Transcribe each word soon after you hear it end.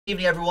Good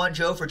evening, everyone.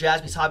 Joe for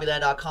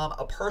JaspysHobbyland.com.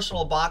 A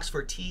personal box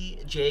for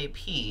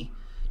TJP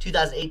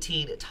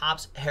 2018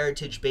 Topps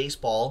Heritage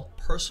Baseball.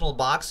 Personal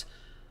box.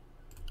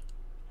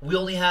 We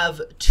only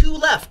have 2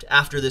 left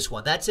after this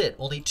one. That's it.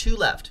 Only 2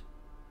 left.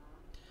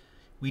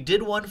 We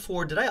did one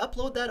for... Did I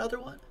upload that other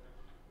one?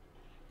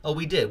 Oh,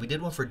 we did. We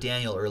did one for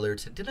Daniel earlier.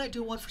 Didn't I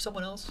do one for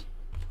someone else?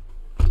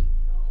 I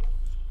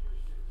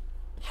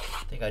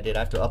think I did. I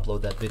have to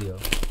upload that video.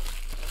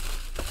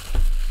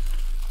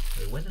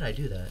 Wait, when did I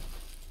do that?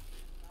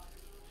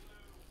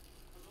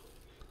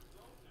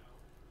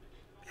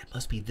 It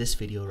must be this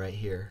video right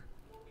here.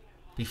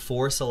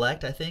 Before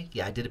select, I think.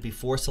 Yeah, I did it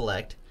before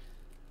select.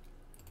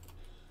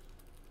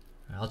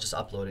 I'll just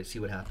upload it, see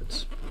what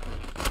happens.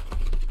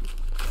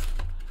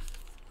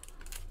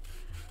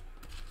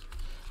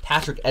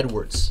 Patrick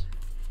Edwards.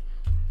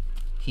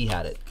 He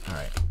had it. All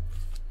right.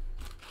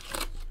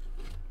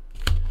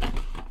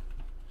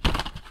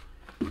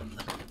 Let me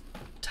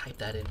type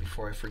that in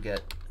before I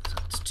forget. So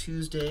it's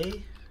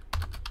Tuesday.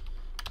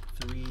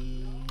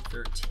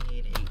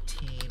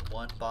 3/13/18.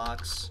 1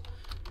 box.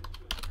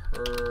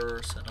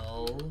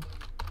 Personal.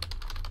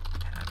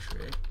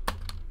 Patrick.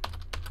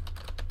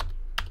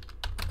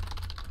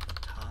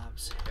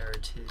 Topps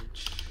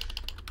Heritage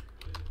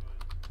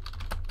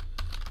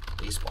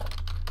Baseball.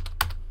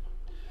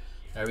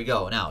 There we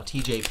go. Now,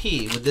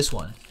 TJP with this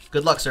one.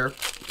 Good luck, sir.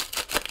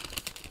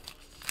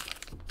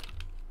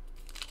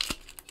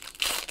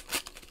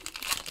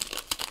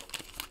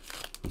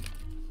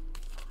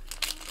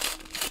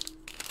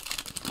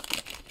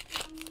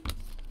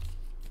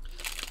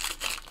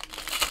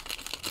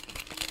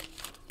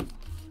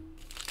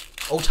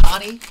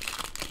 Ohtani.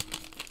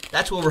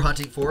 That's what we're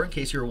hunting for, in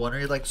case you were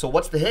wondering. Like, so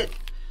what's the hit?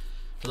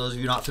 For those of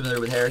you not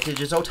familiar with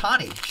Heritage, it's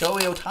Ohtani.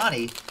 Shohei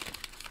Ohtani.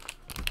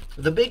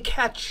 The big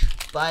catch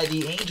by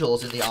the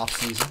Angels in the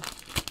offseason.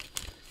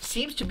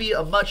 Seems to be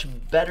a much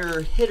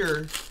better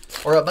hitter,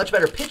 or a much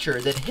better pitcher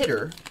than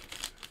hitter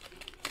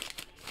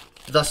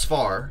thus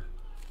far.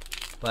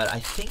 But I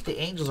think the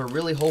Angels are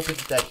really hoping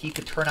that he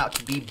could turn out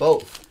to be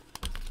both.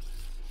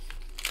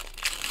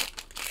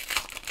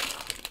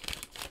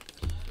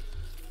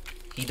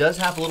 He does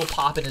have a little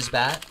pop in his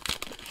bat,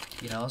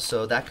 you know,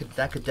 so that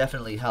could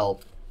definitely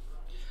help.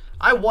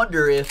 I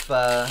wonder if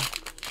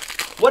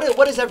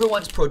what is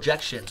everyone's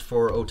projections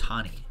for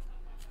Ohtani,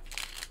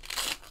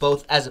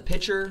 both as a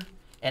pitcher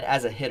and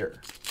as a hitter?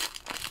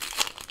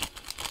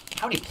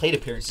 How many plate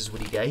appearances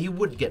would he get? He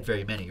wouldn't get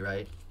very many,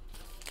 right?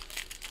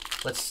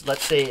 Let's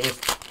say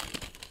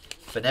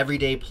if an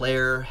everyday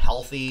player,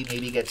 healthy,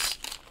 maybe gets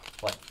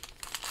what,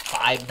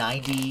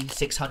 590,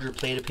 600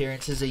 plate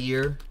appearances a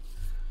year.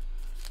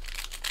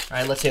 All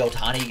right, let's say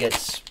Ohtani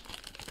gets,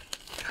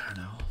 I don't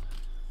know,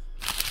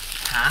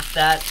 half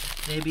that,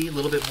 maybe a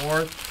little bit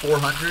more,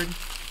 400,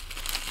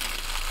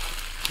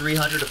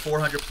 300 to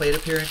 400 plate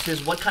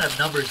appearances. What kind of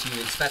numbers do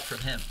you expect from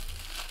him?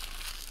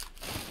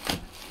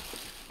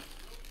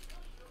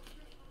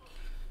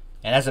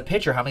 And as a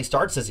pitcher, how many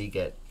starts does he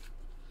get?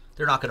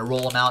 They're not going to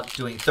roll him out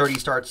doing 30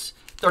 starts,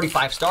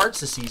 35 starts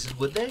this season,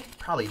 would they?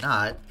 Probably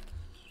not.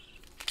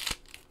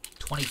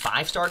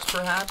 25 starts,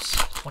 perhaps?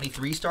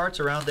 23 starts,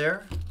 around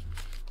there?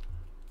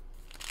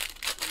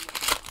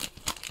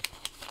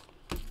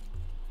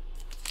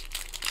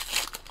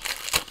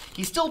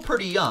 He's still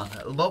pretty young.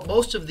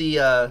 Most of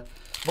the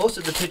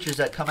pitchers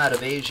that come out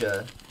of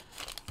Asia,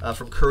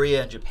 from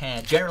Korea and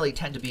Japan, generally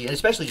tend to be, and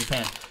especially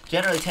Japan,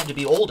 generally tend to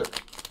be older.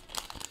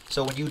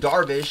 So when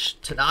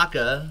Darvish,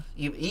 Tanaka,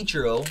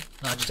 Ichiro,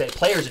 not just say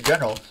players in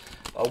general,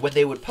 when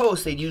they would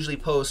post, they'd usually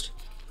post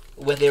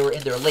when they were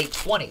in their late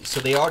 20s.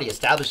 So they already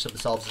established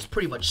themselves as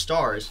pretty much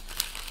stars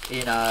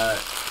in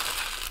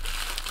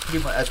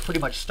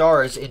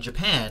stars in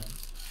Japan.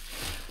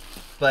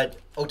 But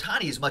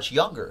Ohtani is much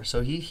younger,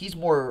 so he's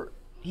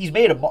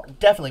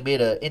definitely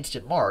made an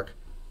instant mark.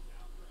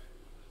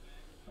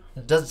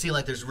 It doesn't seem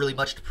like there's really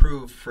much to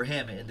prove for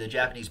him in the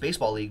Japanese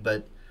Baseball League,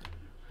 but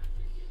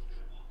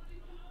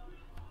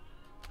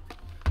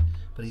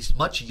he's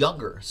much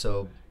younger,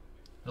 so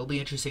it'll be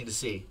interesting to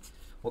see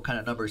what kind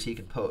of numbers he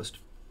can post.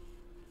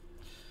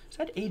 Is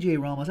that AJ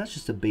Ramos? That's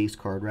just a base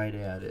card, right?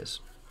 Yeah, it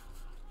is.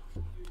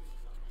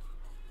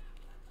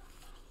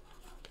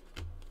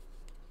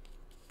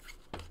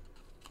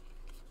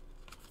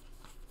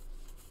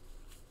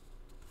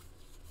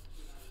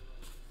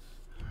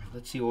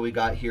 Let's see what we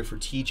got here for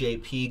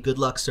TJP. Good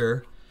luck,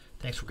 sir.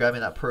 Thanks for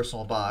grabbing that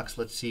personal box.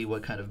 Let's see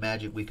what kind of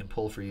magic we can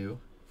pull for you.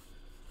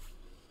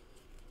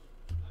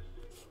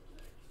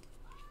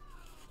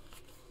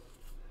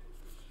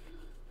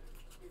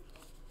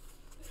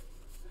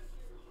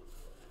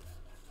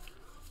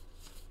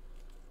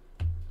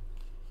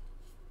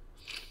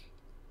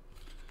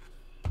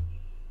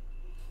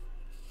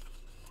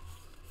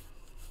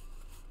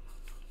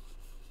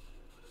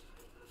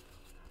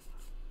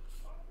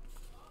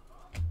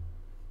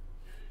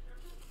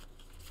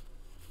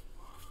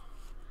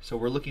 So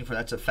we're looking for,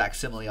 that's a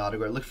facsimile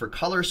autograph. Look for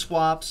color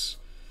swaps.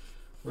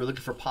 We're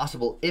looking for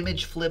possible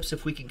image flips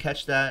if we can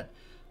catch that.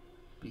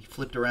 Be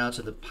flipped around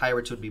so the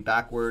Pirates would be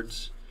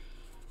backwards.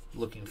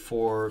 Looking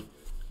for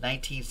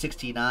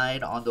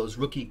 1969 on those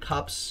rookie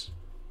cups.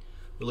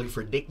 We're looking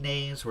for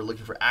nicknames. We're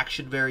looking for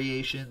action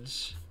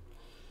variations.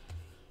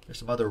 There's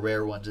some other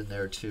rare ones in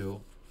there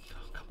too.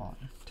 Oh, come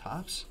on,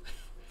 Topps.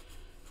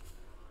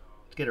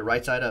 Let's get it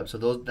right side up.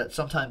 So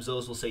sometimes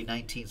those will say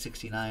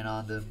 1969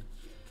 on them.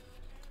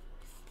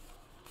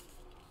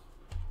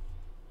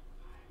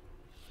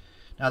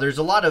 Now there's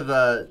a lot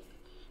of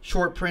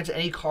short prints.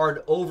 Any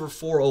card over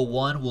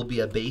 401 will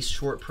be a base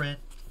short print.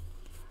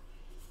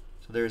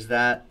 So there's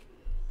that.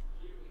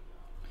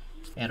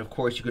 And of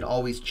course, you can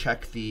always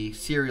check the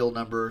serial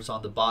numbers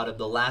on the bottom.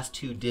 The last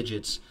 2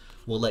 digits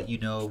will let you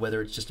know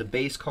whether it's just a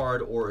base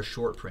card or a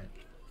short print.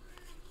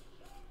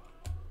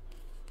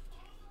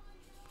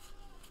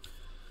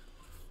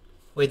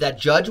 Wait, that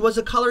Judge was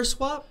a color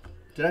swap?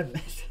 Did I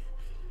miss?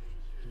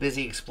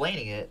 Busy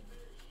explaining it.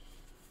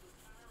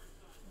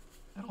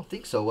 I don't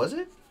think so, was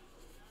it?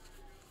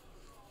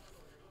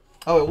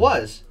 Oh, it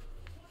was.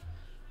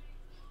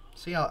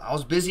 See, I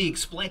was busy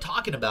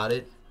talking about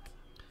it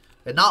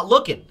and not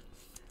looking.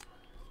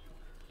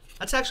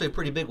 That's actually a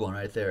pretty big one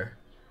right there.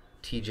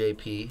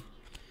 TJP.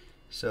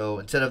 So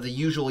instead of the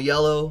usual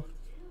yellow,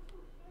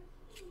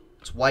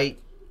 it's white.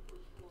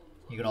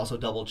 You can also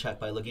double check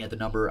by looking at the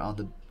number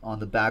on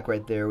the back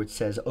right there, which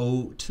says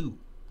 02.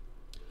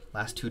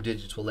 Last 2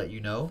 digits will let you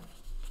know.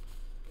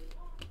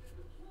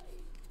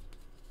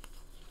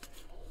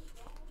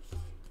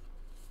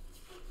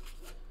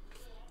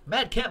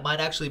 Matt Kemp might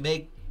actually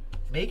make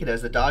it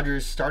as the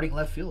Dodgers' starting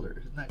left fielder.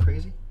 Isn't that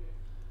crazy?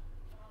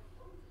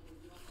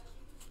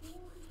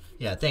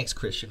 Yeah, thanks,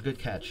 Christian. Good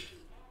catch.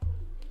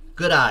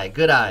 Good eye,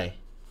 good eye.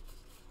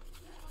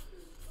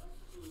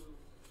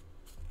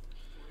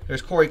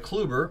 There's Corey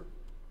Kluber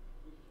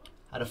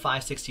out of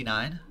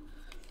 569.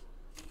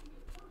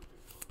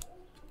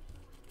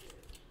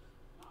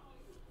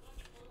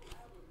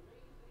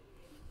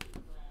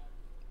 I'm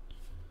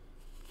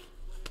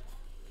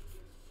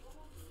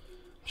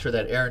sure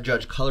that Aaron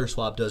Judge color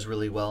swap does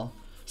really well.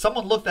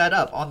 Someone look that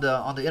up on the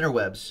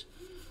interwebs.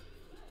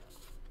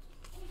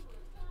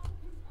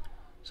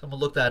 Someone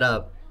look that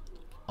up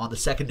on the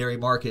secondary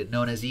market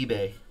known as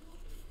eBay.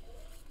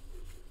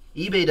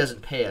 eBay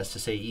doesn't pay us to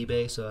say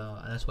eBay, so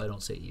that's why I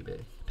don't say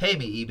eBay. Pay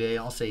me eBay,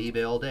 I'll say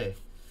eBay all day.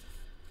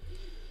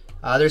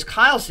 There's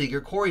Kyle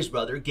Seager, Corey's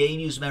brother, game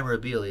used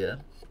memorabilia.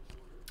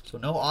 So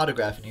no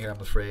autograph in here,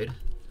 I'm afraid.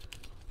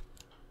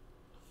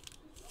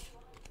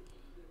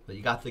 But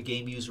you got the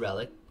game used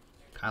relic,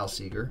 Kyle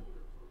Seager.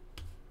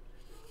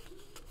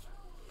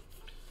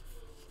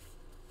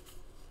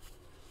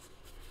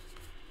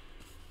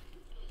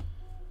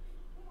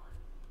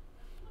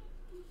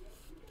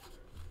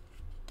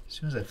 As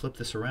soon as I flip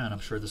this around, I'm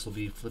sure this will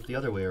be flipped the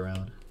other way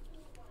around.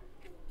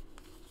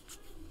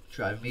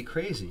 Driving me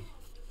crazy.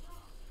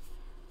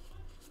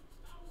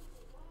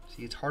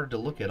 See, it's hard to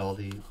look at all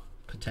the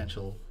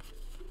potential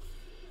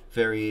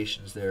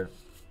variations there.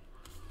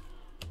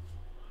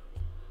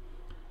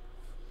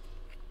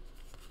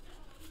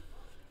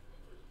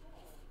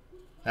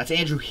 That's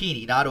Andrew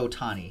Heaney, not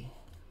Ohtani.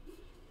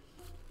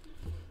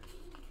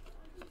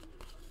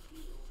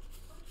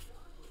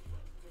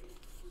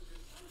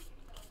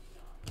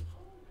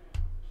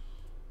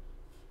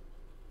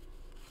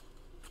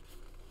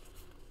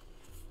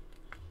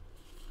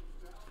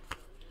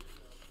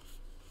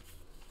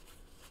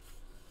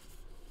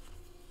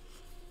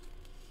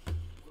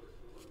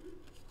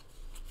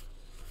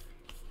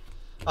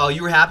 Oh,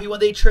 you were happy when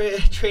they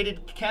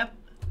traded Kemp?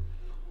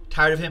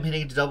 Tired of him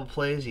hitting into double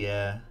plays?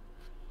 Yeah.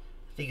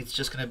 I think it's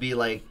just going to be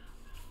like...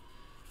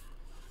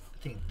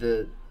 I think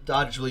the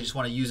Dodgers really just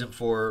want to use him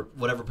for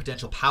whatever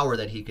potential power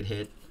that he could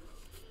hit.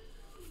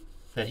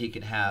 That he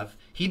can have.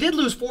 He did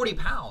lose 40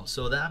 pounds,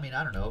 so that, I mean,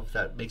 I don't know if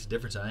that makes a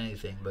difference on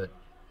anything, but...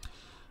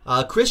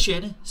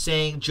 Christian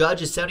saying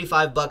Judge is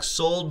 $75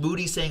 sold.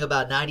 Moody saying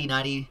about 90,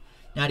 90,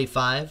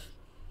 95.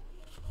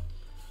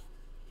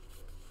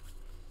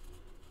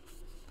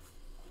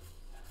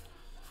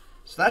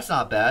 So that's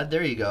not bad.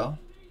 There you go.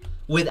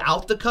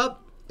 Without the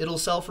cup, it'll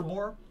sell for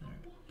more.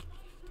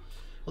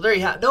 Well, there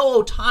you have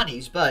no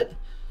Ohtanis, but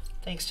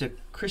thanks to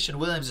Christian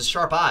Williams'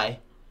 sharp eye,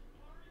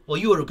 well,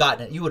 you would have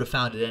gotten it. You would have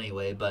found it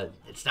anyway, but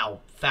it's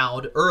now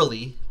found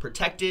early,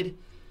 protected,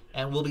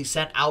 and will be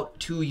sent out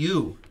to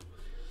you.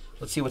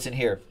 Let's see what's in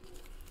here.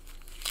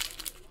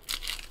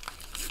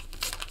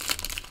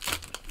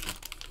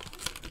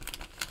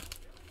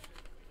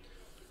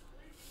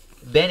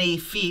 Benny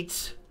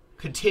Feats.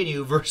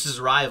 Continue versus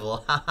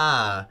rival.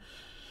 Haha.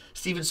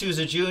 Steven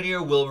Souza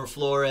Jr., Wilmer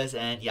Flores,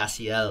 and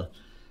Yasiel.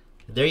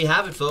 There you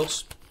have it,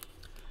 folks.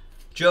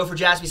 Joe for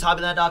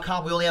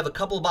JaspysHobbyland.com. We only have a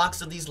couple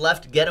boxes of these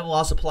left. Get them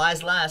while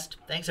supplies last.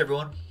 Thanks,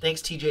 everyone.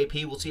 Thanks,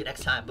 TJP. We'll see you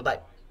next time. Bye-bye.